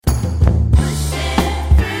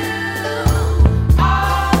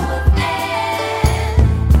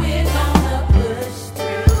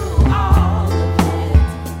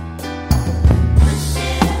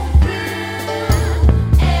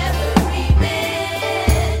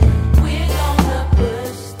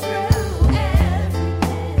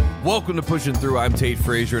Welcome to Pushing Through. I'm Tate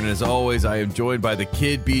Frazier, and as always, I am joined by the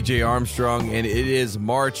kid, BJ Armstrong, and it is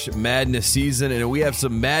March Madness season, and we have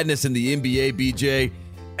some madness in the NBA, BJ.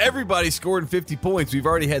 Everybody scored 50 points. We've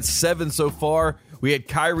already had 7 so far. We had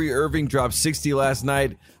Kyrie Irving drop 60 last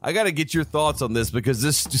night. I got to get your thoughts on this because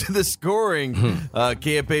the scoring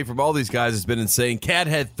campaign from all these guys has been insane. Cat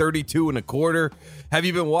had 32 and a quarter. Have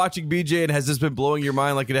you been watching, BJ, and has this been blowing your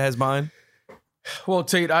mind like it has mine? Well,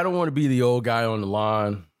 Tate, I don't want to be the old guy on the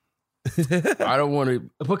line. I don't want to,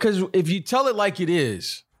 because if you tell it like it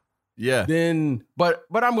is, then, but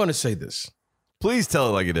I'm going to say this. Please tell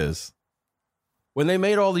it like it is. When they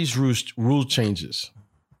made all these rule changes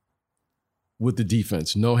with the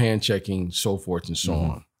defense, no hand checking, so forth and so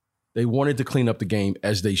on, they wanted to clean up the game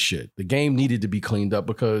as they should. The game needed to be cleaned up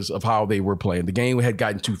because of how they were playing. The game had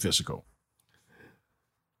gotten too physical.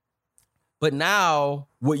 But now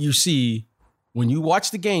what you see when you watch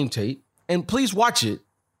the game, Tate, and please watch it.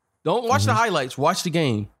 Don't watch the highlights. Watch the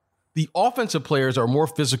game. The offensive players are more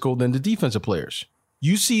physical than the defensive players.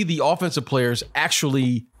 You see the offensive players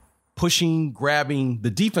actually pushing, grabbing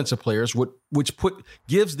the defensive players, which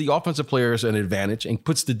gives the offensive players an advantage and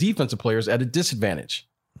puts the defensive players at a disadvantage.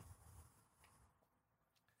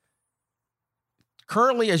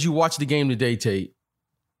 Currently, as you watch the game today, Tate,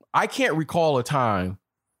 I can't recall a time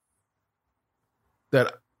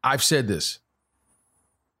that I've said this.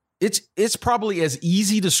 It's probably as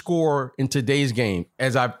easy to score in today's game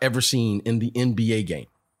as I've ever seen in the NBA game.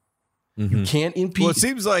 You can't impede. Well, it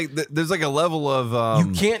seems like there's like a level of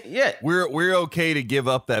you can't yet. We're okay to give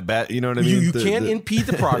up that bat. You know what I mean? You can't impede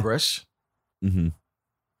the progress.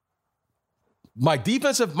 My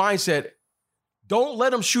defensive mindset: don't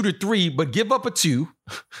let them shoot a 3, but give up a 2.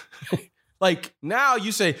 Like now,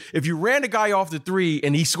 you say if you ran the guy off the 3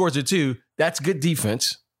 and he scores a 2, that's good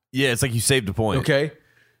defense. Yeah, it's like you saved a point. Okay.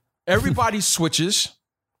 Everybody switches.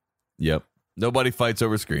 Yep. Nobody fights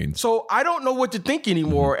over screens. So I don't know what to think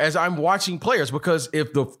anymore as I'm watching players, because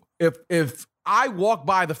if I walk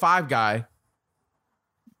by the 5 guy,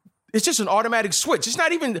 it's just an automatic switch. It's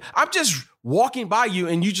not even, I'm just walking by you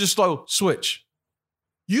and you just switch.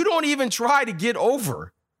 You don't even try to get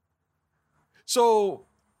over. So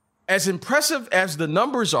as impressive as the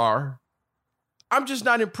numbers are, I'm just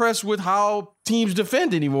not impressed with how teams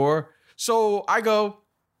defend anymore. So I go,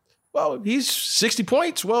 well, he's 60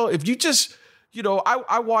 points. Well, if you just,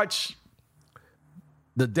 I watch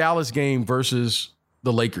the Dallas game versus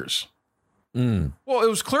the Lakers. Well, it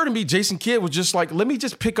was clear to me Jason Kidd was just like, let me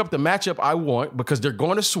just pick up the matchup I want because they're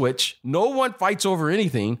going to switch. No one fights over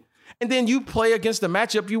anything. And then you play against the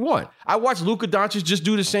matchup you want. I watched Luka Doncic just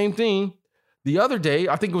do the same thing the other day.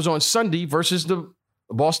 I think it was on Sunday versus the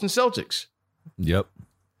Boston Celtics. Yep.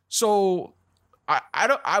 So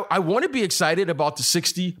I want to be excited about the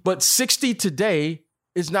 60, but 60 today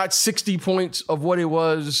is not 60 points of what it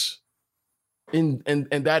was in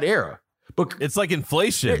that era. But it's like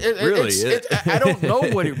inflation, really. I don't know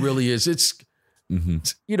what it really is. It's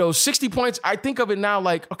 60 points. I think of it now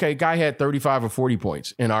like, okay, guy had 35 or 40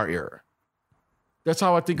 points in our era. That's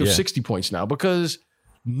how I think of 60 points now, because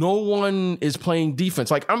no one is playing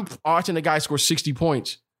defense. Like I'm watching a guy score 60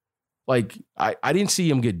 points. Like I didn't see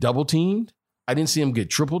him get double teamed. I didn't see him get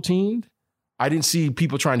triple teamed. I didn't see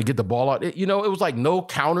people trying to get the ball out. It was like no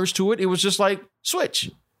counters to it. It was just like switch.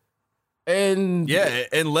 And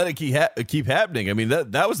let it keep happening. I mean,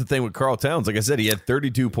 that was the thing with Karl Towns. Like I said, he had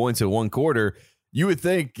 32 points in one quarter. You would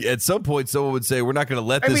think at some point someone would say, we're not going to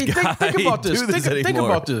let this guy think about this. do this anymore. Think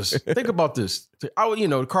about this. Think about this.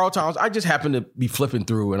 Karl Towns, I just happened to be flipping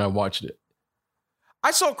through and I watched it.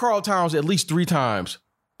 I saw Karl Towns at least 3 times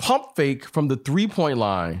pump fake from the 3-point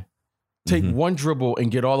line, take one dribble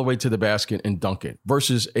and get all the way to the basket and dunk it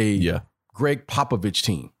versus a Greg Popovich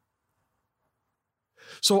team.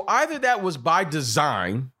 So either that was by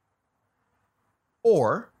design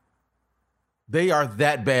or they are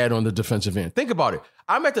that bad on the defensive end. Think about it.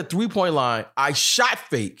 I'm at the 3-point line. I shot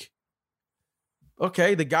fake.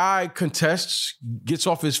 Okay, the guy contests, gets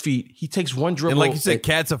off his feet. He takes one dribble. And like you said,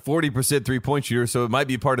 Cat's a 40% 3-point shooter, so it might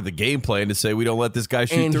be part of the game plan to say we don't let this guy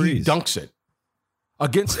shoot and threes. He dunks it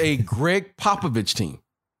against a Greg Popovich team,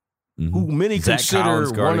 who many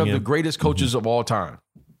consider one of the greatest coaches of all time.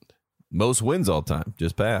 Most wins all time,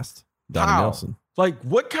 just passed Donnie Nelson. Like,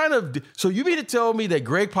 what kind of... So you mean to tell me that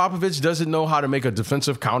Greg Popovich doesn't know how to make a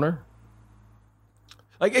defensive counter?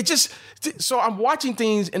 Like, it just... So I'm watching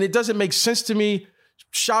things, and it doesn't make sense to me.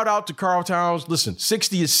 Shout out to Karl Towns. Listen,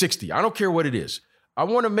 60 is 60. I don't care what it is. I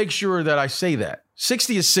want to make sure that I say that.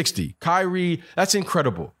 60 is 60. Kyrie, that's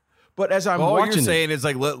incredible. But as I'm watching all you're saying is,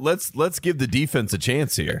 like, let's give the defense a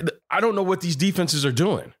chance here. I don't know what these defenses are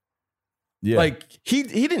doing. Yeah. Like he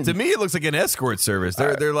didn't. To me, it looks like an escort service.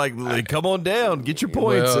 They're like, come on down, get your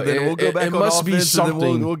points, and then we'll go back on must offense, be something. and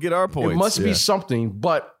then we'll get our points. It must be something.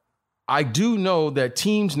 But I do know that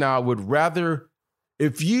teams now would rather,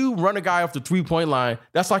 if you run a guy off the 3-point line,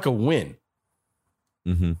 that's like a win.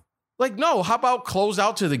 Mm-hmm. Like, no, how about close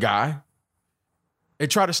out to the guy and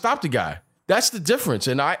try to stop the guy? That's the difference.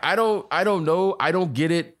 And I don't know. I don't get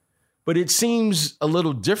it. But it seems a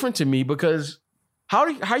little different to me because how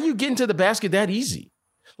you get into the basket that easy?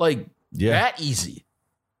 Like that easy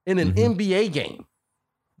in an NBA game.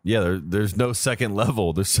 Yeah, there's no second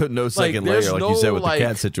level. There's no second layer, like you said with the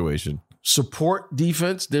Cat situation. Support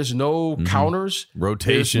defense. There's no counters.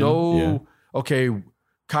 Rotation. There's okay,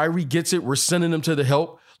 Kyrie gets it. We're sending him to the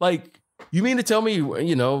help. Like, you mean to tell me,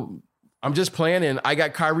 I'm just playing and I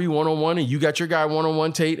got Kyrie one-on-one and you got your guy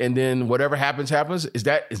one-on-one, Tate, and then whatever happens. Is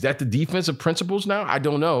that the defensive principles now? I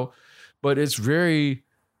don't know. But it's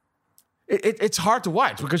it's hard to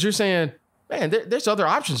watch because you're saying, man, there's other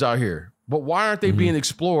options out here. But why aren't they being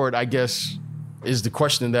explored, I guess, is the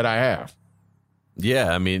question that I have.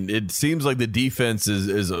 Yeah, I mean, it seems like the defense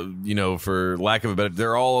is for lack of a better,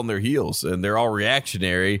 they're all on their heels and they're all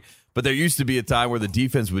reactionary. But there used to be a time where the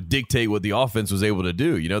defense would dictate what the offense was able to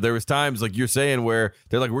do. There was times, like you're saying, where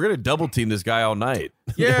they're like, we're going to double team this guy all night.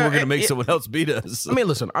 Yeah, we're going to make someone else beat us. I mean,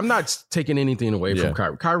 listen, I'm not taking anything away from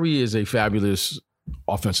Kyrie. Kyrie is a fabulous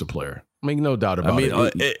offensive player. I mean, no doubt about it.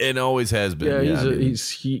 It always has been.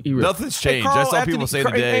 Nothing's changed. I saw people say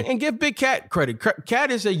today. And give Big Cat credit.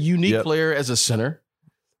 Cat is a unique player as a center,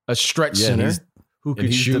 a stretch center who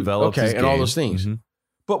can shoot. Okay, and all those things. Mm-hmm.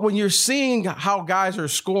 But when you're seeing how guys are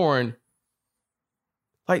scoring,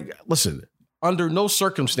 like, listen, under no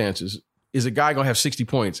circumstances is a guy going to have 60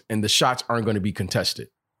 points and the shots aren't going to be contested.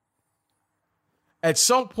 At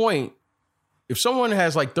some point, if someone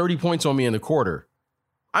has like 30 points on me in the quarter,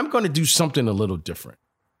 I'm going to do something a little different.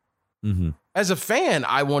 Mm-hmm. As a fan,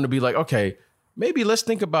 I want to be like, okay, maybe let's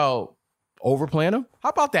think about overplaying him. How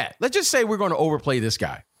about that? Let's just say we're going to overplay this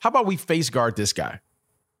guy. How about we face guard this guy?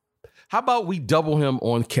 How about we double him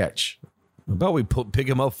on catch? How about we pick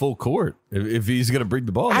him up full court if he's going to bring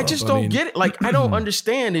the ball? I just don't get it. Like, I don't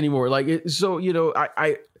understand anymore. Like,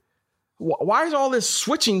 why is all this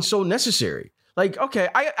switching so necessary? Like, okay,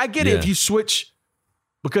 I get it if you switch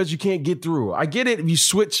because you can't get through. I get it if you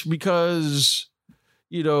switch because,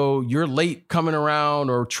 you're late coming around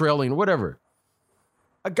or trailing or whatever.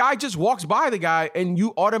 A guy just walks by the guy and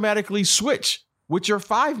you automatically switch with your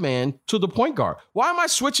 5-man to the point guard. Why am I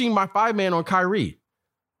switching my 5-man on Kyrie?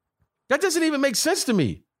 That doesn't even make sense to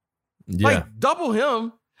me. Yeah. Like, double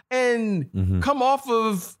him and come off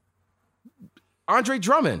of Andre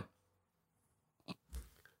Drummond.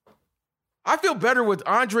 I feel better with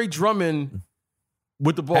Andre Drummond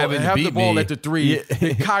with the ball and have the ball at the 3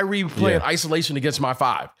 than Kyrie playing isolation against my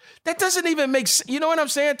 5. That doesn't even make sense. You know what I'm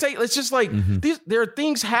saying, Tate? It's just like there are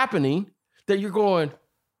things happening that you're going,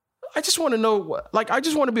 I just want to know, I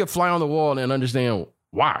just want to be a fly on the wall and understand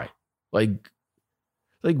why. Like,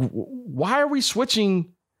 why are we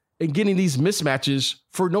switching and getting these mismatches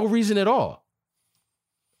for no reason at all?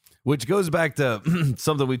 Which goes back to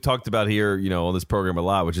something we've talked about here, on this program a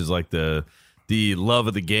lot, which is like the love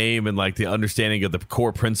of the game and like the understanding of the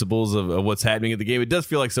core principles of what's happening in the game. It does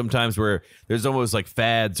feel like sometimes where there's almost like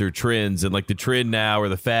fads or trends, and like the trend now or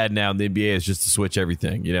the fad now in the NBA is just to switch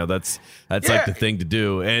everything. That's like the thing to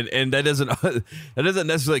do, and that doesn't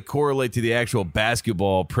necessarily correlate to the actual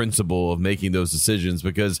basketball principle of making those decisions,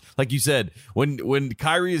 because like you said, when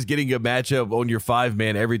Kyrie is getting a matchup on your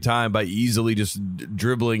 5-man every time by easily just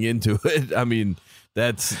dribbling into it, I mean.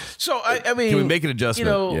 That's so. I mean, can we make an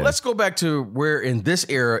adjustment? Let's go back to where in this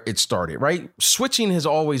era it started. Right, switching has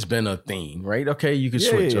always been a thing. Right, okay, you can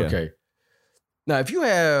switch. Okay, now if you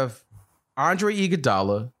have Andre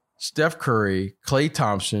Iguodala, Steph Curry, Klay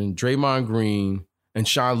Thompson, Draymond Green, and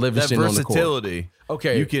Sean Livingston that on the court, versatility,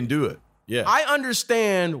 okay, you can do it. Yeah, I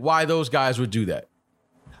understand why those guys would do that.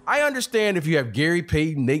 I understand if you have Gary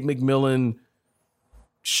Payton, Nate McMillan,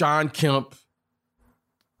 Sean Kemp,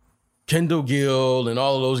 Kendall Gill, and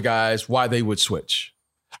all of those guys, why they would switch.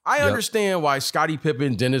 I understand why Scottie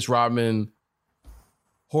Pippen, Dennis Rodman,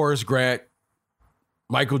 Horace Grant,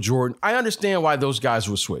 Michael Jordan, I understand why those guys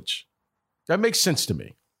would switch. That makes sense to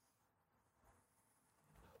me.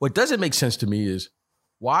 What doesn't make sense to me is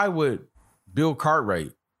why would Bill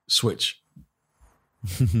Cartwright switch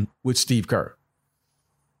with Steve Kerr?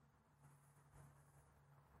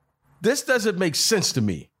 This doesn't make sense to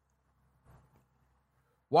me.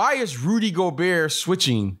 Why is Rudy Gobert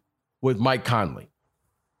switching with Mike Conley?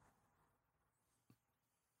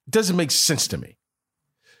 It doesn't make sense to me.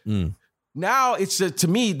 now to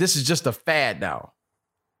me, this is just a fad now.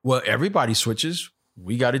 Well, everybody switches.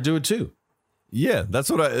 We got to do it too. Yeah, that's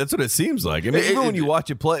what it seems like. I mean, even when you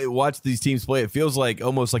watch these teams play, it feels like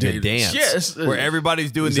almost like a dance where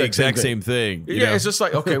everybody's doing the exact same thing. You know? It's just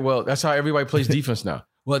like, okay, well, that's how everybody plays defense now.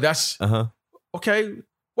 Well, that's okay.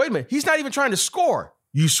 Wait a minute, he's not even trying to score.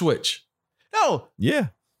 You switch. No. Yeah.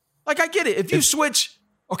 Like I get it. If you switch,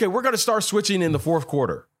 okay, we're gonna start switching in the fourth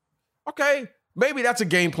quarter. Okay, maybe that's a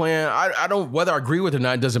game plan. I don't whether I agree with it or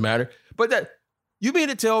not, it doesn't matter. But that you mean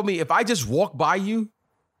to tell me if I just walk by you,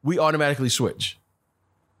 we automatically switch?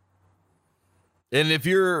 And if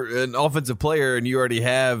you're an offensive player and you already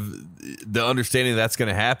have the understanding that's going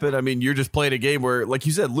to happen, I mean, you're just playing a game where, like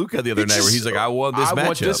you said, Luka the other night, where he's like, I want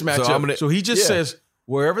this matchup. So he just says,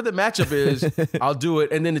 wherever the matchup is, I'll do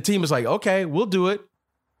it. And then the team is like, okay, we'll do it.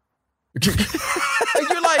 And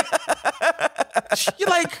you're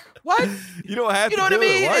like, what? You don't have to. You know what I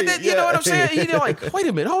mean? Then, you know what I'm saying? You're like, wait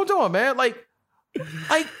a minute, hold on, man. Like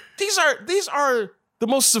these are the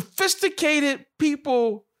most sophisticated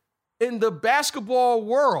people in the basketball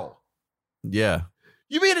world. Yeah.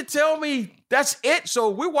 You mean to tell me that's it? So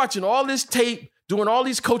we're watching all this tape, doing all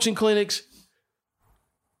these coaching clinics.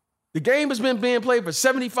 The game has been being played for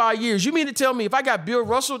 75 years. You mean to tell me if I got Bill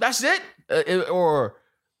Russell, that's it? Or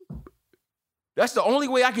that's the only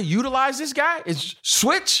way I can utilize this guy is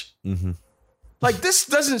switch? Mm-hmm. Like, this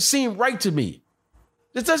doesn't seem right to me.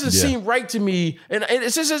 This doesn't seem right to me. And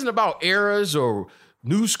this isn't about eras or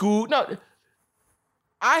new school. No,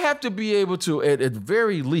 I have to be able to, at the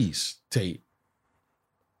very least, take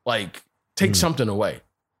something away.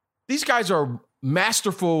 These guys are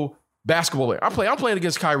masterful basketball players. I'm playing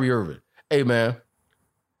against Kyrie Irving. Hey, man,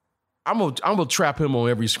 I'm gonna trap him on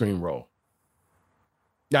every screen roll.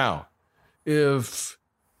 Now, if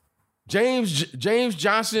James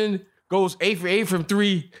Johnson goes 8 for 8 from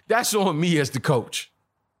 3, that's on me as the coach.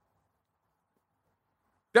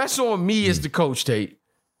 That's on me as the coach, Tate.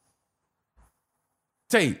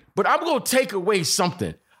 But I'm going to take away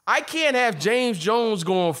something. I can't have James Jones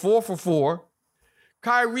going 4 for 4,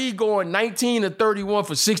 Kyrie going 19 to 31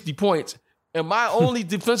 for 60 points, and my only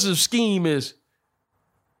defensive scheme is,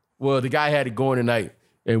 well, the guy had it going tonight,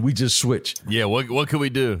 and we just switched. Yeah, what could we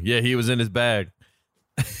do? Yeah, he was in his bag.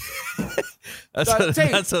 That's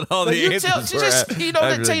what all the answers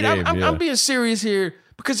were. Tate, I'm being serious here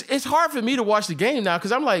because it's hard for me to watch the game now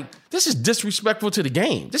because I'm like, this is disrespectful to the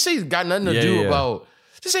game. This ain't got nothing to do about.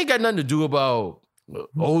 This ain't got nothing to do about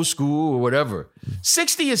old school or whatever.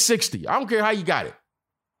 60 is 60. I don't care how you got it.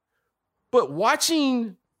 But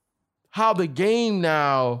watching how the game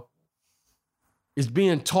now is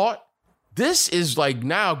being taught, this is like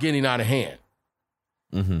now getting out of hand.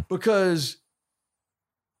 Mm-hmm. Because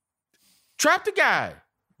trap the guy,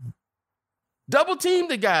 double team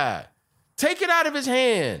the guy, take it out of his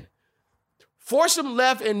hand, force him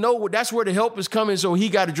left and know that's where the help is coming. So he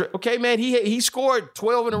got to, okay, man, he scored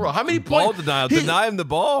 12 in a row. How many points? Deny him the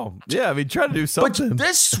ball. Yeah, I mean, try to do something. But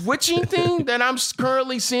this switching thing that I'm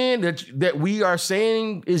currently seeing that we are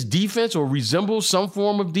saying is defense or resembles some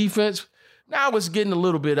form of defense, now it's getting a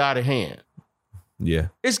little bit out of hand. Yeah.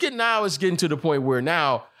 It's getting to the point where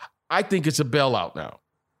now I think it's a bailout now.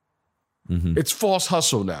 Mm-hmm. It's false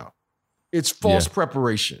hustle now. It's false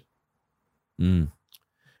preparation. Mm.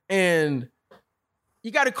 And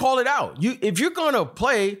you got to call it out. If you're going to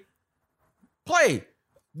play.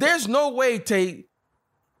 There's no way, Tate,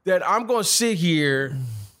 that I'm going to sit here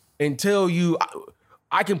and tell you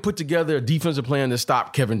I can put together a defensive plan to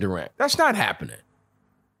stop Kevin Durant. That's not happening.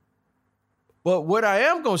 But what I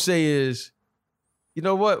am going to say is, you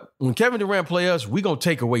know what? When Kevin Durant play us, we're going to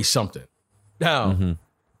take away something. Now,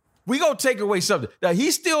 we're going to take away something. Now,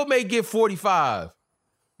 he still may get 45,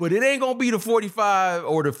 but it ain't going to be the 45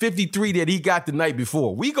 or the 53 that he got the night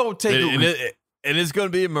before. We going to take it. And it's going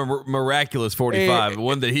to be a miraculous 45,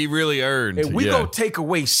 one that he really earned. And we going to take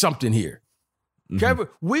away something here. Mm-hmm. Kevin,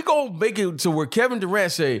 we going to make it to where Kevin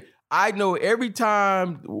Durant say, I know every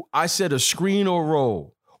time I set a screen or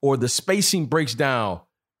roll or the spacing breaks down,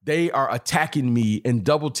 they are attacking me and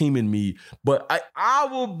double teaming me. But I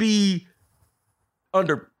will be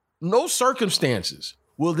under no circumstances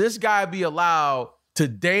will this guy be allowed to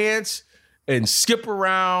dance and skip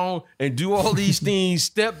around and do all these things,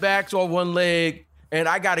 step backs on one leg, and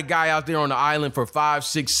I got a guy out there on the island for 5,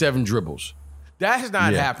 6, 7 dribbles. That is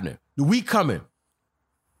not happening. We coming.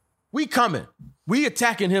 We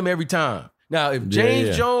attacking him every time. Now, if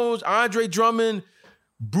James Jones, Andre Drummond,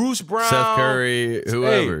 Bruce Brown, Seth Curry,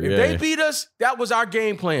 whoever. If they beat us, that was our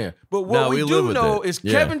game plan. But what we do know is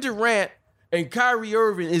Kevin Durant and Kyrie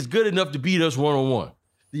Irving is good enough to beat us one-on-one.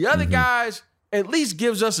 The other guys, at least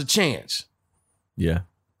gives us a chance. Yeah.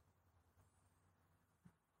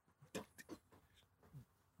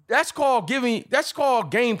 That's called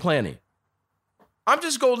game planning. I'm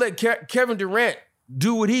just going to let Kevin Durant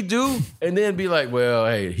do what he do and then be like, well,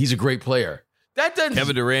 hey, he's a great player. That doesn't.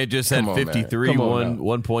 Kevin Durant just had 53,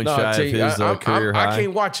 1 point shy of his career high. I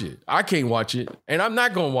can't watch it. And I'm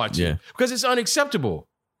not going to watch it because it's unacceptable.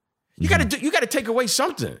 You got to take away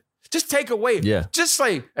something. Just take away. Yeah. Just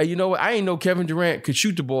like, hey, you know what? I ain't know Kevin Durant could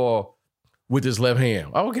shoot the ball with his left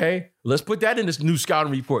hand. Okay. Let's put that in this new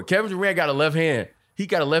scouting report. Kevin Durant got a left hand. He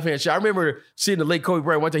got a left hand shot. I remember seeing the late Kobe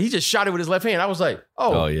Bryant one time. He just shot it with his left hand. I was like,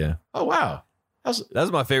 oh yeah. Oh, wow. That's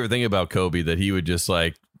my favorite thing about Kobe, that he would just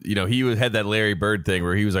like, you know, he had that Larry Bird thing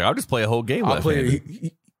where he was like, I'll just play a whole game left-handed.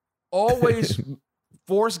 He always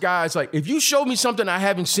force guys, like, if you show me something I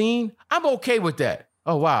haven't seen, I'm okay with that.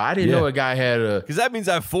 Oh, wow. I didn't know a guy had a... Because that means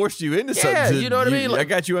I forced you into something. Yeah, you know what I mean? I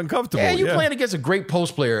got you uncomfortable. Yeah, you're playing against a great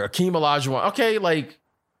post player, Akeem Olajuwon. Okay, like,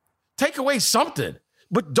 take away something.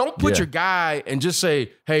 But don't put your guy and just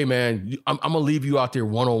say, hey, man, I'm going to leave you out there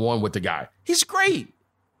one-on-one with the guy. He's great.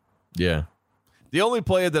 Yeah. The only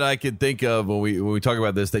player that I could think of when we talk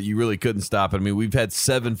about this that you really couldn't stop. I mean, we've had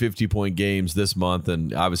 7 50-point games this month,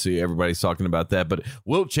 and obviously everybody's talking about that. But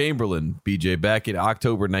Wilt Chamberlain, BJ, back in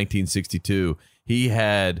October 1962, he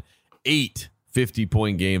had 8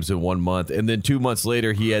 50-point games in 1 month. And then 2 months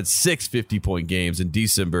later, he had 6 50-point games in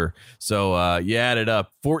December. So you added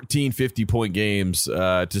up 14 50-point games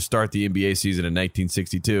to start the NBA season in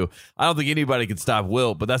 1962. I don't think anybody can stop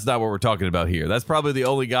Wilt, but that's not what we're talking about here. That's probably the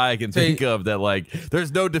only guy I can think of that, like,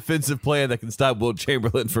 there's no defensive plan that can stop Wilt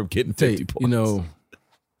Chamberlain from getting 50 points. You know,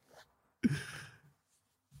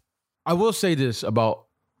 I will say this about,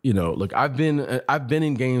 you know, look, I've been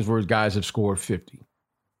in games where guys have scored 50.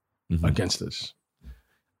 Against us.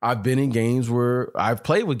 I've been in games where I've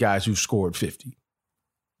played with guys who scored 50.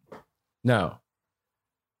 Now,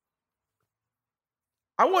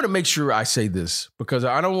 I want to make sure I say this because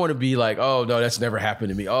I don't want to be like, oh, no, that's never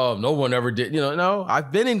happened to me. Oh, no one ever did. You know, no, I've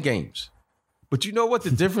been in games. But you know what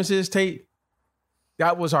the difference is, Tate?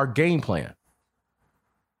 That was our game plan.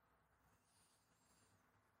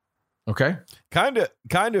 Okay. Kind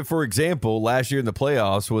of. For example, last year in the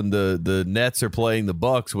playoffs, when the Nets are playing the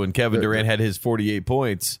Bucks, when Kevin Durant had his 48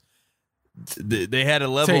 points, they had a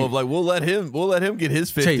level of like, we'll let him get his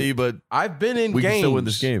 50, but I've been in we games can still win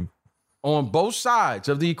this game on both sides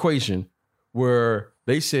of the equation where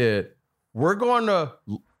they said we're going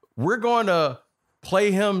to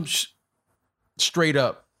play him straight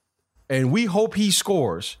up, and we hope he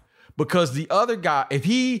scores because the other guy, if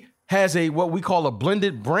he has what we call a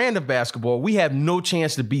blended brand of basketball, we have no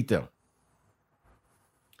chance to beat them.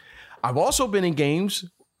 I've also been in games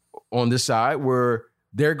on this side where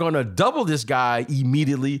they're going to double this guy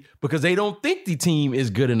immediately because they don't think the team is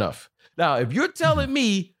good enough. Now, if you're telling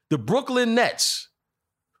me the Brooklyn Nets,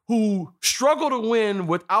 who struggle to win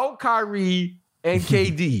without Kyrie and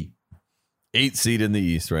KD, 8th seed in the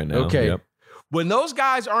East right now. Okay. Yep. When those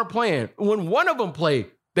guys aren't playing, when one of them play,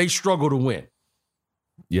 they struggle to win.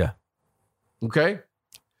 Yeah. Okay.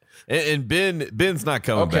 And Ben's not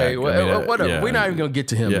coming back. Okay, whatever. Yeah, we're not even going to get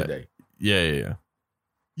to him today. Yeah.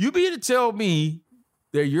 You mean to tell me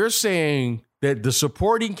that you're saying that the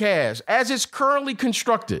supporting cast, as it's currently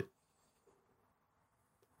constructed,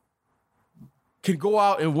 can go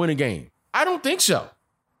out and win a game? I don't think so.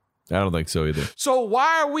 I don't think so either. So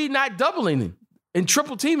why are we not doubling and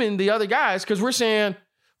triple teaming the other guys? Because we're saying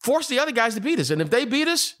force the other guys to beat us. And if they beat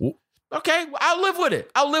us, okay, I'll live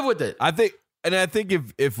with it. I think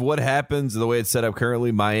if what happens the way it's set up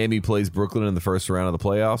currently, Miami plays Brooklyn in the first round of the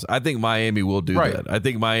playoffs, I think Miami will do that. I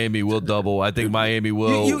think Miami will double. I think Miami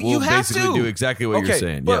will basically do exactly what you're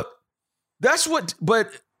saying. But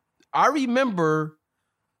but I remember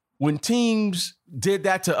when teams did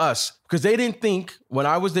that to us because they didn't think, when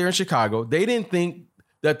I was there in Chicago, they didn't think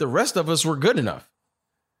that the rest of us were good enough.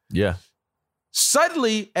 Yeah.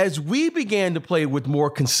 Suddenly, as we began to play with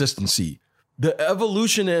more consistency, the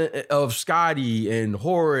evolution of Scotty and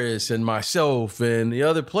Horace and myself and the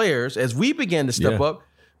other players, as we began to step up,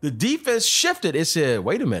 the defense shifted. It said,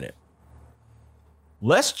 wait a minute.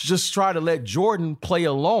 Let's just try to let Jordan play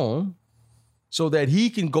alone so that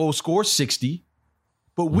he can go score 60.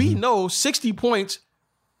 But we know 60 points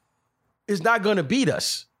is not going to beat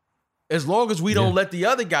us as long as we don't let the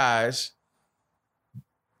other guys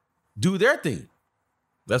do their thing.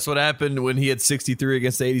 That's what happened when he had 63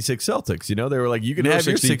 against the 86 Celtics. You know, they were like, you can have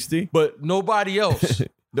your 60. But nobody else.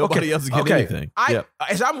 Nobody else can get anything.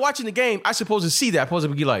 As I'm watching the game, I supposed to see that. I'm supposed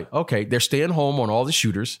to be like, okay, they're staying home on all the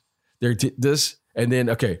shooters. They're this, and then,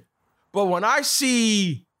 okay. But when I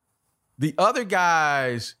see the other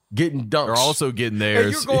guys getting dunks are also getting and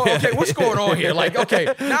theirs. you're going, okay, what's going on here? Like,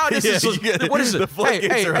 okay, now this is what is it?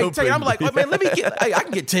 Tate, I'm like, oh, man, I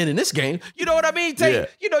can get 10 in this game. You know what I mean, Tate?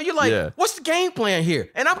 You're like, what's the game plan here?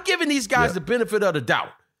 And I'm giving these guys the benefit of the doubt.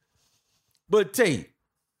 But Tate,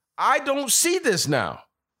 I don't see this now.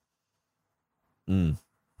 You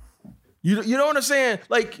know what I'm saying?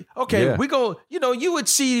 Like, okay, we go, you would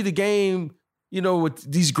see the game,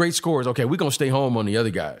 with these great scores. Okay, we're going to stay home on the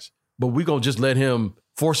other guys, but we're going to just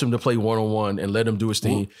force him to play one-on-one and let him do his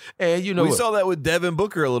thing. And we saw that with Devin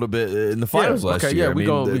Booker a little bit in the finals last year.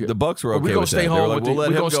 The Bucks were okay we're gonna with stay that. Home like, we're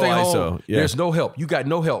going to stay home. ISO. Yeah. There's no help. You got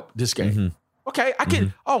no help this game. Okay, I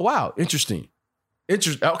can. Oh, wow. Interesting.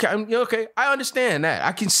 Okay, I understand that.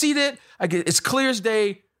 I can see that. It's clear as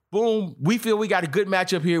day. Boom. We feel we got a good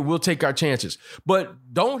matchup here. We'll take our chances. But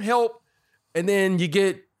don't help. And then you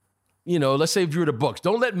get, let's say if you're the Bucks,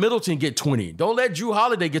 don't let Middleton get 20. Don't let Jrue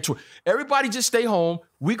Holiday get 20. Everybody just stay home.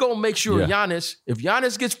 We're going to make sure Giannis, if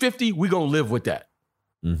Giannis gets 50, we're going to live with that.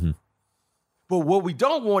 But what we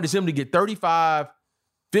don't want is him to get 35,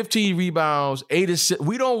 15 rebounds, 8 assists.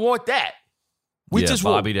 We don't want that. We just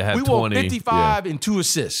Bobby to have 20. Want 55 and 2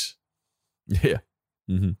 assists. Yeah.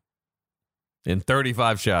 And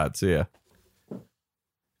 35 shots. Yeah.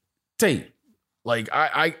 Tate, like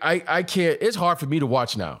I can't. It's hard for me to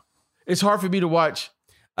watch now. It's hard for me to watch.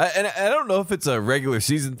 And I don't know if it's a regular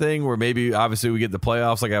season thing where maybe obviously we get the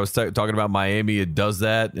playoffs. Like I was talking about Miami, it does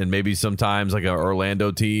that. And maybe sometimes like an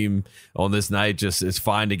Orlando team on this night just is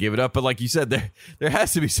fine to give it up. But like you said, there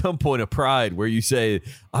has to be some point of pride where you say,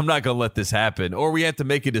 I'm not going to let this happen. Or we have to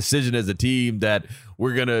make a decision as a team that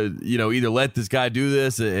we're going to, either let this guy do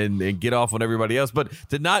this and get off on everybody else. But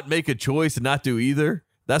to not make a choice and not do either.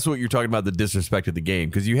 That's what you're talking about, the disrespect of the game,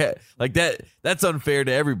 because you had like that. That's unfair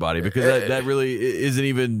to everybody because that really isn't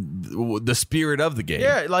even the spirit of the game.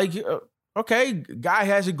 Yeah, like okay, guy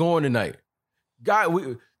has it going tonight.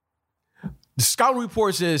 The scouting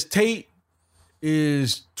report says Tate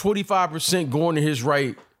is 25% going to his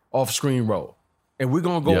right off screen roll, and we're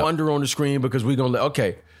gonna go under on the screen because we're gonna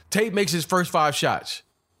Tate makes his first 5 shots.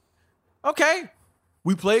 Okay,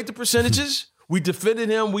 we played the percentages. We defended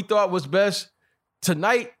him. We thought was best.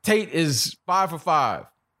 Tonight, Tate is 5 for 5.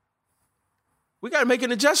 We got to make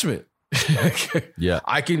an adjustment. Yeah.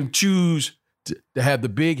 I can choose to have the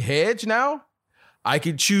big hedge now. I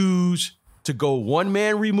can choose to go one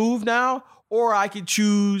man remove now, or I can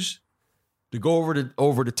choose to go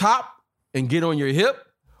over the top and get on your hip,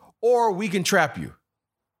 or we can trap you.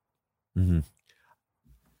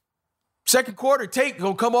 Second quarter, Tate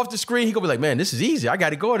gonna come off the screen. He gonna be like, man, this is easy. I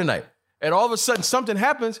got to go tonight. And all of a sudden, something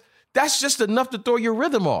happens. That's just enough to throw your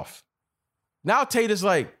rhythm off. Now Tate is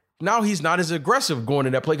like, now he's not as aggressive going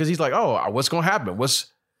in that play because he's like, oh, what's going to happen?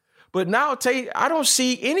 But now Tate, I don't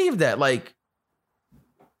see any of that. Like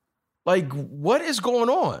what is going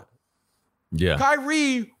on? Yeah.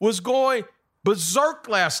 Kyrie was going berserk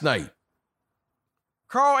last night.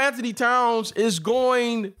 Karl Anthony Towns is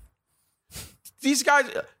going, these guys,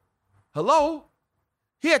 hello?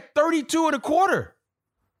 He had 32 in a quarter.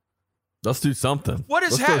 Let's do something. What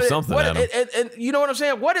is happening? And you know what I'm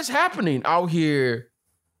saying? What is happening out here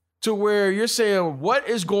to where you're saying, what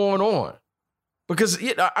is going on? Because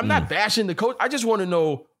I'm not bashing the coach. I just want to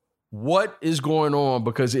know what is going on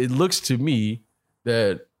because it looks to me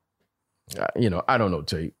that, I don't know,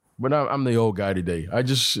 Tate. But I'm the old guy today. I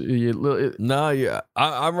just I'm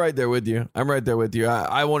right there with you. I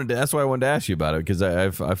wanted to. That's why I wanted to ask you about it because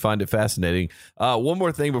I find it fascinating. One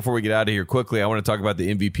more thing before we get out of here quickly, I want to talk about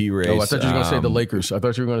the MVP race. Oh, I thought you were going to say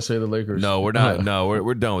the Lakers. No, we're not. No,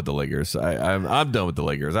 we're done with the Lakers. I'm done with the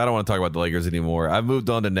Lakers. I don't want to talk about the Lakers anymore. I've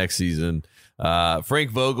moved on to next season.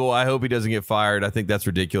 Frank Vogel, I hope he doesn't get fired. I think that's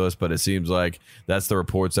ridiculous, but it seems like that's the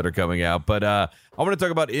reports that are coming out. But I want to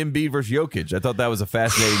talk about Embiid versus Jokic. I thought that was a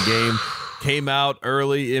fascinating game. Came out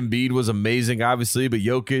early. Embiid was amazing, obviously, but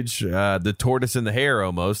Jokic, the tortoise in the hare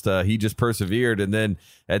almost, he just persevered. And then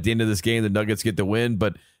at the end of this game, the Nuggets get the win.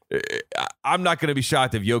 But I'm not going to be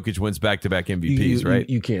shocked if Jokic wins back-to-back MVPs, right?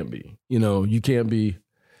 You can't be. You can't be.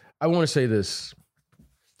 I want to say this.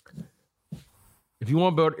 If you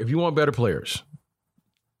want better players,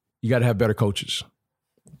 you got to have better coaches.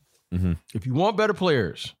 If you want better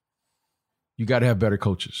players, you got to have better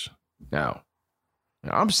coaches. Now,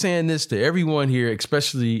 I'm saying this to everyone here,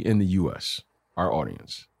 especially in the U.S., our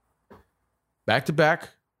audience. Back-to-back,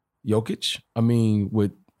 Jokic,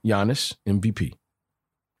 with Giannis, MVP.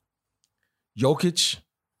 Jokic,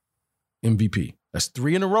 MVP. That's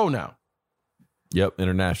 3 in a row now. Yep,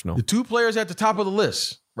 international. The 2 players at the top of the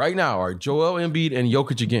list right now are Joel Embiid and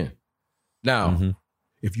Jokic again. Now,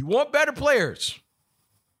 if you want better players,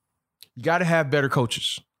 You got to have better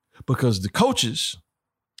coaches because the coaches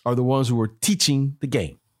are the ones who are teaching the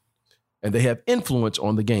game and they have influence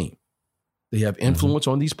on the game. They have influence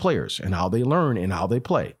on these players and how they learn and how they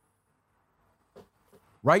play.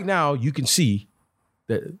 Right now, you can see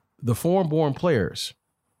that the foreign-born players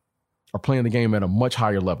are playing the game at a much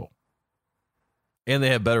higher level. And they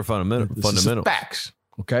have better fundamentals. This is facts.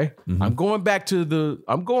 Okay. I'm going back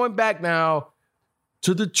now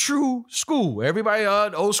to the true school. Everybody,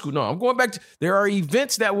 old school. No, I'm going back there are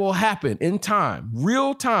events that will happen in time,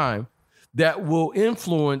 real time, that will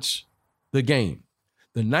influence the game.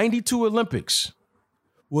 The 92 Olympics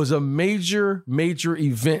was a major, major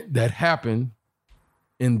event that happened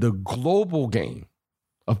in the global game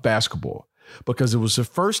of basketball because it was the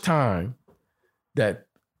first time that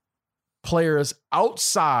players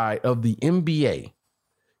outside of the NBA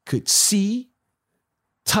could see,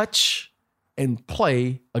 touch, and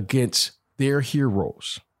play against their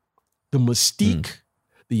heroes. The mystique,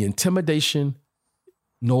 the intimidation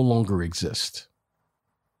no longer exists.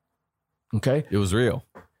 Okay? It was real.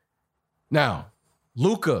 Now,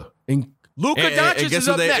 Luka Doncic is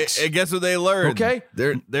up next. And guess what they learned? Okay?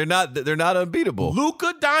 They're not unbeatable.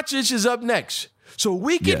 Luka Doncic is up next. So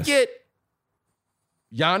we can get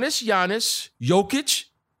Giannis, Jokic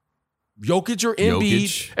or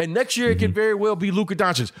Embiid, and next year it could very well be Luka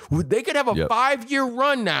Doncic. They could have a 5-year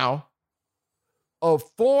run now of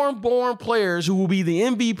foreign-born players who will be the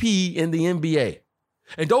MVP in the NBA.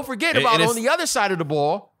 And don't forget about on the other side of the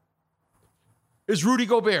ball is Rudy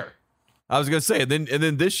Gobert. I was going to say, and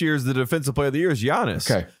then this year's the defensive player of the year is Giannis.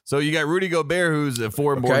 Okay. So you got Rudy Gobert, who's a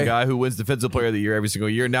foreign-born guy who wins defensive player of the year every single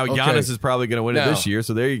year. Now Giannis is probably going to win it this year,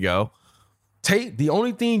 so there you go. Tate, the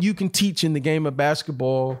only thing you can teach in the game of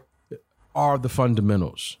basketball are the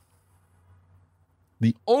fundamentals.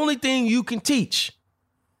 The only thing you can teach.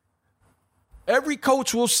 Every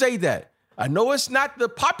coach will say that. I know it's not the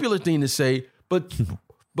popular thing to say, but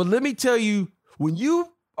let me tell you, when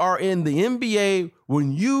you are in the NBA,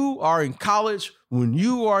 when you are in college, when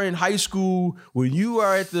you are in high school, when you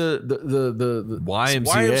are at the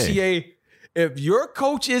YMCA, if your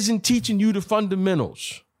coach isn't teaching you the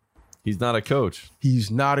fundamentals, he's not a coach. He's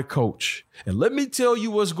not a coach. And let me tell you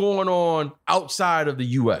what's going on outside of the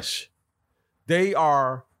U.S. They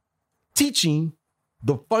are teaching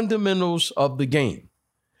the fundamentals of the game.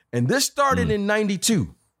 And this started in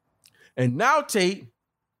 92. And now, Tate,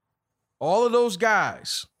 all of those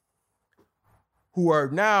guys who are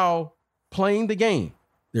now playing the game,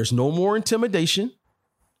 there's no more intimidation.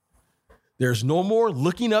 There's no more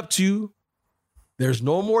looking up to. There's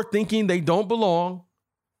no more thinking they don't belong.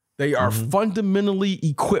 They are fundamentally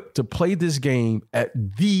equipped to play this game at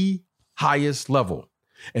the highest level.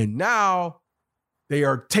 And now they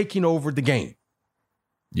are taking over the game.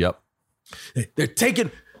 Yep. They're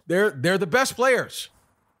the best players.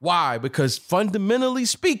 Why? Because fundamentally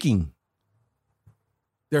speaking,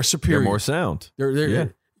 they're superior. They're more sound.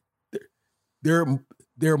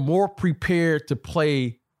 They're more prepared to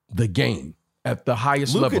play the game at the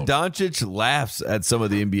highest level. Luka Doncic laughs at some of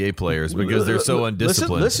the NBA players because they're so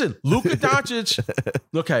undisciplined. Listen, Luka Doncic.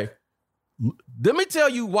 Okay, let me tell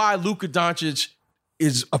you why Luka Doncic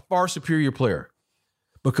is a far superior player.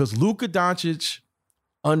 Because Luka Doncic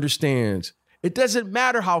understands it doesn't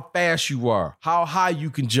matter how fast you are, how high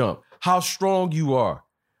you can jump, how strong you are.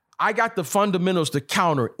 I got the fundamentals to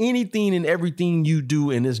counter anything and everything you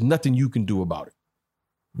do, and there's nothing you can do about it.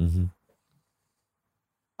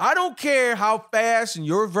 I don't care how fast and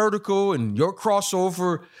your vertical and your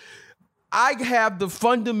crossover. I have the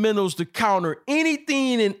fundamentals to counter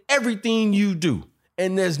anything and everything you do,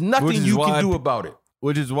 and there's nothing you can do about it.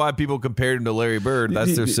 Which is why people compared him to Larry Bird.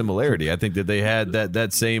 That's their similarity. I think that they had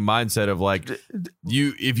that same mindset of like,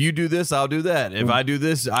 if you do this, I'll do that. If I do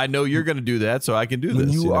this, I know you're going to do that, so I can do this. When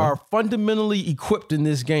you are fundamentally equipped in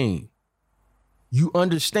this game, you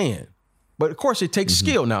understand. But of course, it takes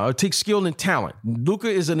skill now. It takes skill and talent. Luka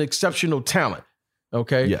is an exceptional talent.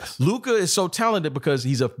 Okay? Yes. Luka is so talented because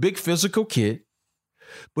he's a big physical kid,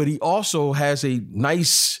 but he also has a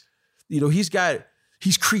nice,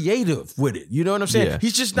 he's creative with it. You know what I'm saying? Yeah.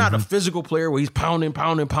 He's just not a physical player where he's pounding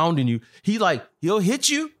you. He'll hit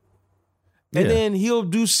you, and then he'll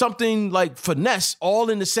do something like finesse all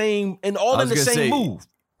in the same move.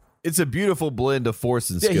 It's a beautiful blend of force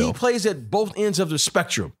and skill. He plays at both ends of the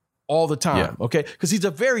spectrum all the time, okay? Because he's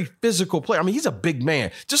a very physical player. I mean, he's a big man,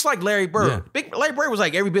 just like Larry Bird. Larry Bird was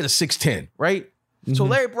like every bit of 6'10", right? So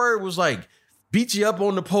Larry Bird was like, beat you up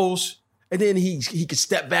on the post, and then he could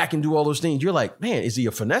step back and do all those things. You're like, man, is he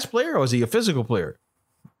a finesse player or is he a physical player?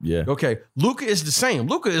 Yeah. Okay. Luka is the same.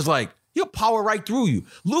 Luka is like, he'll power right through you.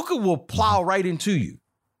 Luka will plow right into you.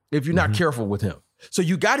 if you're not careful with him. So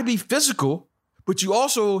you got to be physical, but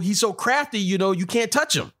he's so crafty, you can't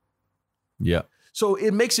touch him. Yeah. So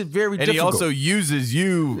it makes it very difficult. And he also uses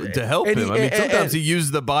you to help him. Sometimes he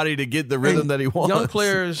uses the body to get the rhythm that he wants. Young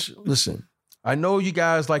players, listen, I know you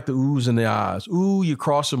guys like the oohs and the ahs. Ooh, you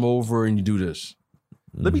cross them over and you do this.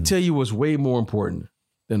 Let me tell you what's way more important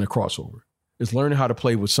than a crossover. It's learning how to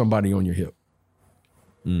play with somebody on your hip.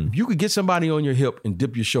 If you could get somebody on your hip and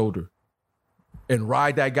dip your shoulder and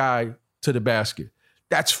ride that guy to the basket,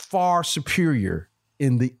 that's far superior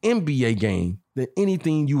in the NBA game than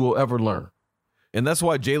anything you will ever learn. And that's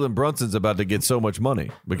why Jalen Brunson's about to get so much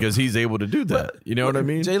money, because he's able to do that. You know what I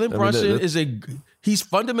mean? Jalen Brunson he's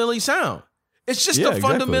fundamentally sound. It's just the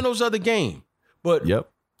fundamentals of the game. But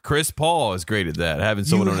Chris Paul is great at that, having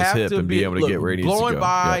someone on his hip and being able to get ready to go. Blowing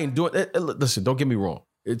by and doing listen, don't get me wrong.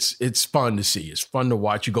 It's fun to see. It's fun to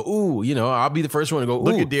watch. You go, ooh, I'll be the first one to go, ooh.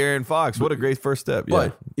 Look at De'Aaron Fox. What a great first step.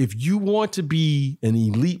 But if you want to be an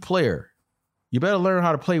elite player, you better learn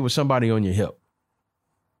how to play with somebody on your hip.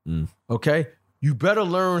 Okay? You better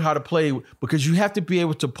learn how to play, because you have to be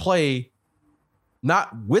able to play not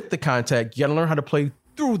with the contact. You got to learn how to play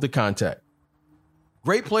through the contact.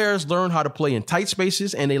 Great players learn how to play in tight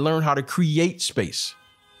spaces, and they learn how to create space.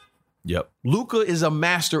 Yep. Luka is a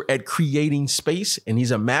master at creating space, and he's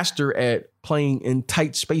a master at playing in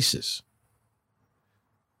tight spaces.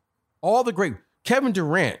 Kevin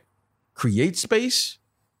Durant creates space,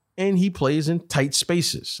 and he plays in tight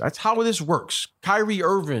spaces. That's how this works. Kyrie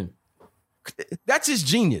Irving, that's his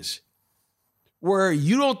genius. Where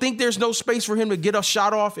you don't think there's no space for him to get a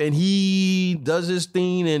shot off, and he does his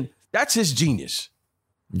thing, and that's his genius.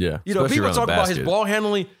 Yeah. People talk about his ball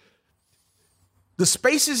handling. The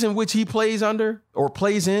spaces in which he plays under or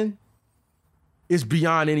plays in is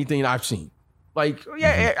beyond anything I've seen. Like,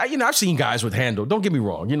 I've seen guys with handle. Don't get me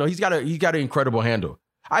wrong. He's got an incredible handle.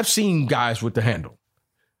 I've seen guys with the handle.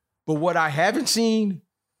 But what I haven't seen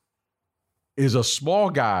is a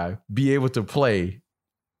small guy be able to play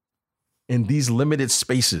in these limited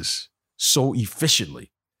spaces so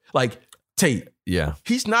efficiently. Like Tate. Yeah.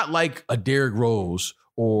 He's not like a Derrick Rose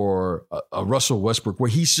or a Russell Westbrook, where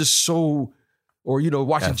he's just so, or,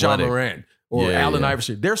 watching athletic. John Morant or Allen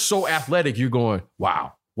Iverson. They're so athletic. You're going,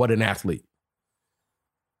 wow, what an athlete.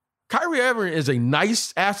 Kyrie Irving is a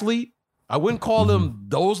nice athlete. I wouldn't call him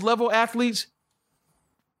those level athletes,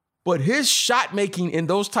 but his shot making in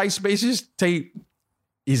those tight spaces, Tate,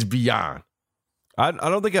 is beyond. I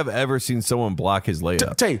don't think I've ever seen someone block his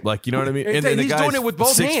layup. Tate, like, you know what I mean? And Tate, he's doing it with both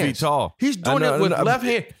 6 hands. 6 feet tall. He's doing it with left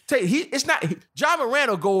hand. Tate, it's not. John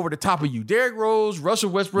Morant will go over the top of you. Derrick Rose,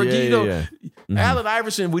 Russell Westbrook, Allen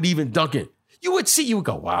Iverson would even dunk it. You would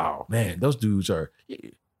go, wow, man, those dudes are.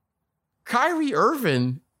 Kyrie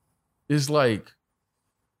Irving is like,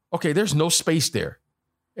 okay, there's no space there,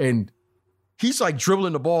 and he's like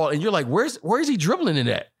dribbling the ball, and you're like, where is he dribbling it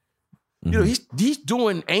at? He's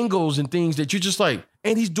doing angles and things that you're just like,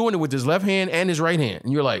 and he's doing it with his left hand and his right hand.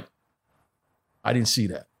 And you're like, I didn't see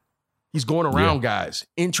that. He's going around guys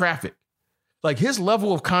in traffic. Like, his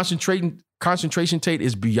level of concentration, Tate,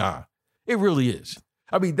 is beyond. It really is.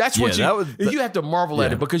 I mean, that's what you have to marvel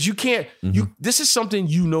at it, because you can't, this is something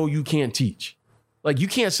you can't teach. Like, you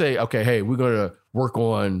can't say, okay, hey, we're going to work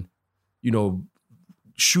on,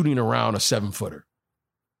 shooting around a 7-footer.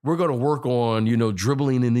 We're going to work on,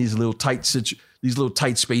 dribbling in these little tight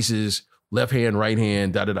spaces, left hand, right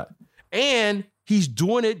hand, da-da-da. And he's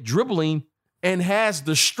doing it dribbling and has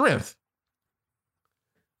the strength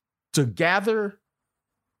to gather,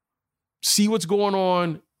 see what's going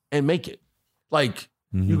on, and make it. Like,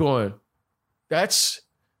 you're going, that's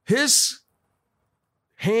his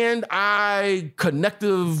hand-eye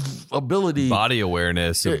connective ability. Body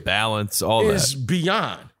awareness, balance, all that. Is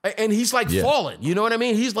beyond. And he's like falling, you know what I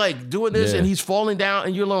mean? He's like doing this and he's falling down,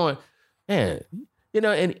 and you're going, man,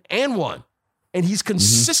 and one. And he's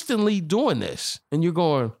consistently doing this. And you're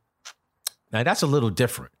going, now that's a little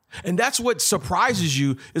different. And that's what surprises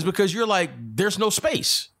you, is because you're like, there's no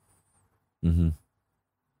space.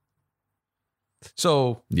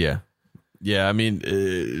 So. Yeah. I mean,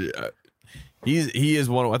 he is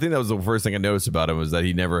one. I think that was the first thing I noticed about him, was that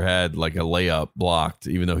he never had like a layup blocked,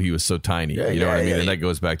 even though he was so tiny. You know what I mean? And that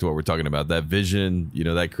goes back to what we're talking about, that vision,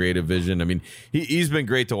 that creative vision. I mean, he's been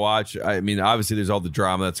great to watch. I mean, obviously there's all the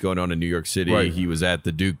drama that's going on in New York City. Right. He was at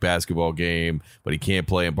the Duke basketball game, but he can't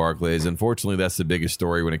play in Barclays. Unfortunately, that's the biggest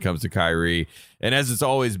story when it comes to Kyrie. And as it's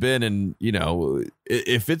always been, and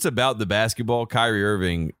if it's about the basketball, Kyrie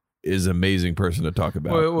Irving is an amazing person to talk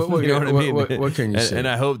about. What, you know what I mean? What can you say? And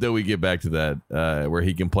I hope that we get back to that where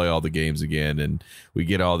he can play all the games again and we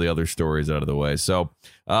get all the other stories out of the way. So,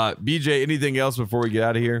 BJ, anything else before we get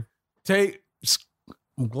out of here? Tate,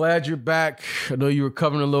 I'm glad you're back. I know you were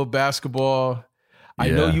covering a little basketball. I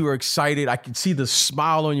know you were excited. I can see the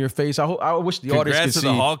smile on your face. I wish the audience could see.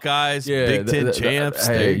 Congrats to the Hawkeyes, Big Ten champs.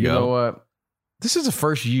 Hey, there you go. Know what? This is the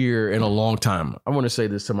first year in a long time. I want to say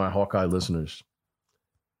this to my Hawkeye listeners.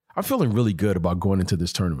 I'm feeling really good about going into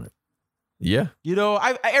this tournament. Yeah. You know,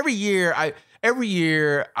 every year I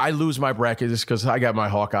lose my bracket just because I got my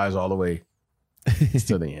Hawkeyes all the way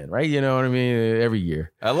to the end, right? You know what I mean? Every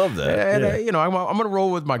year. I love that. And, you know, I'm going to roll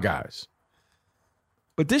with my guys.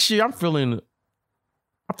 But this year I'm feeling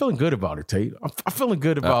good about it, Tate. I'm feeling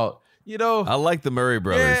good about, you know. I like the Murray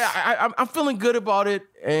brothers. Yeah, I'm feeling good about it.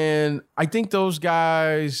 And I think those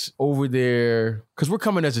guys over there, because we're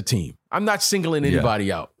coming as a team. I'm not singling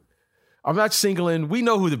anybody out. I'm not singling. We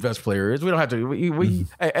know who the best player is. We don't have to.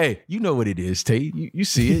 Hey, you know what it is, Tate. You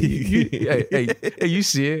see it. Hey, you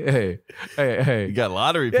see it. Hey. You got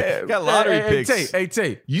lottery picks. Got lottery picks. Hey,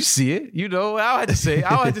 Tate. You see it. You know, I don't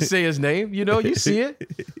have to say his name. You know, you see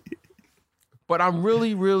it. But I'm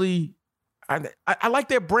really, I like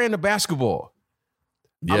their brand of basketball.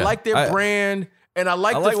 Yeah, I like their brand, and I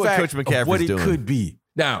like the fact Coach McCaffrey's of what it doing. Could be.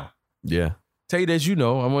 Now, Tate, as you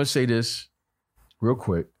know, I'm going to say this real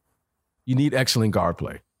quick. You need excellent guard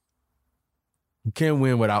play. You can't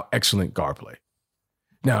win without excellent guard play.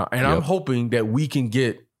 Now, and I'm hoping that we can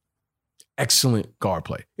get excellent guard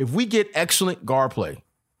play. If we get excellent guard play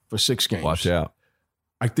for 6 games, watch out.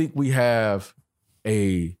 I think we have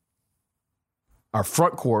our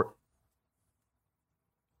front court.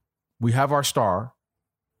 We have our star,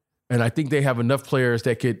 and I think they have enough players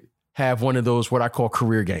that could have one of those what I call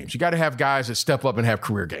career games. You got to have guys that step up and have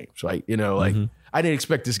career games, right? You know, like I didn't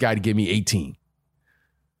expect this guy to give me 18.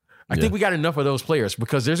 I think we got enough of those players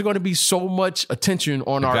because there's going to be so much attention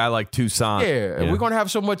on our guy like Toussaint. Yeah, and we're going to have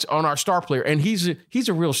so much on our star player, and he's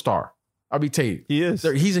a real star. I'll be telling you, he is.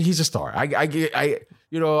 He's a star. I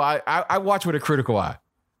watch with a critical eye.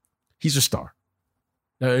 He's a star.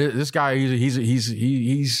 This guy, he's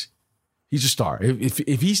a star.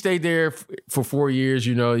 If he stayed there for 4 years,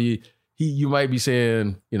 you know, you might be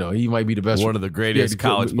saying, you know, he might be the best. One of the greatest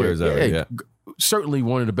college players ever. Yeah. Certainly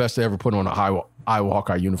one of the best to ever put on a Iowa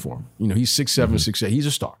Hawkeye uniform. You know, he's 6'7", 6'8". He's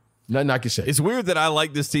a star. Nothing I can say. It's weird that I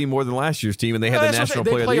like this team more than last year's team, and they had the National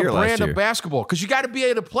Player of the Year last year. They play a brand of basketball because you got to be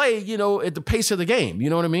able to play, you know, at the pace of the game. You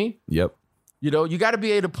know what I mean? Yep. You know, you got to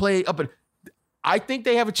be able to play up. I think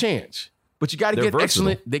they have a chance, but you got to get versatile.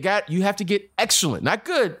 Excellent. You have to get excellent, not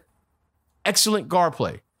good, excellent guard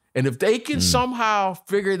play. And if they can somehow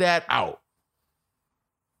figure that out,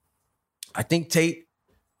 I think Tate,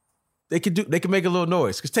 they can make a little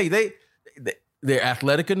noise because Tate, they're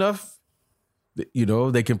athletic enough. You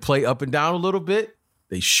know, they can play up and down a little bit.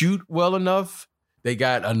 They shoot well enough. They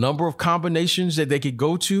got a number of combinations that they could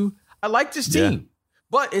go to. I like this team,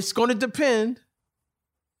 but it's going to depend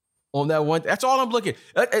on that one. That's all I'm looking.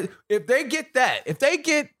 If they get that, if they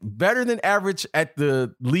get better than average at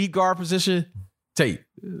the lead guard position, Tate,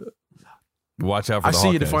 watch out for I the see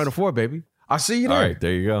Hawkeyes. you at the Final Four, baby. I see you there. All right,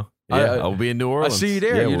 there you go. Yeah, I'll be in New Orleans. I see you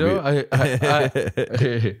there. You know.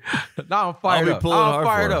 Now I'm fired up. I'm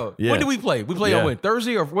fired up. Yeah. When do we play? We play on when?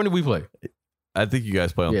 Thursday, or when do we play? I think you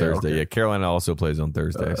guys play on Thursday. Okay. Yeah, Carolina also plays on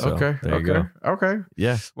Thursday. So there you go. Okay.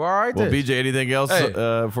 Yeah. Well, all right. Well, BJ, anything else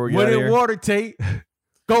before we get out of here? Water, Tate.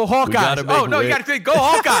 Go Hawkeyes. Oh, no, you got to say go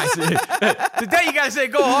Hawkeyes. Today you got to say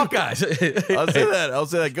go Hawkeyes. I'll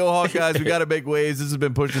say that. Go Hawkeyes. We got to make waves. This has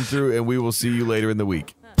been Pushing Through, and we will see you later in the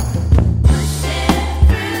week.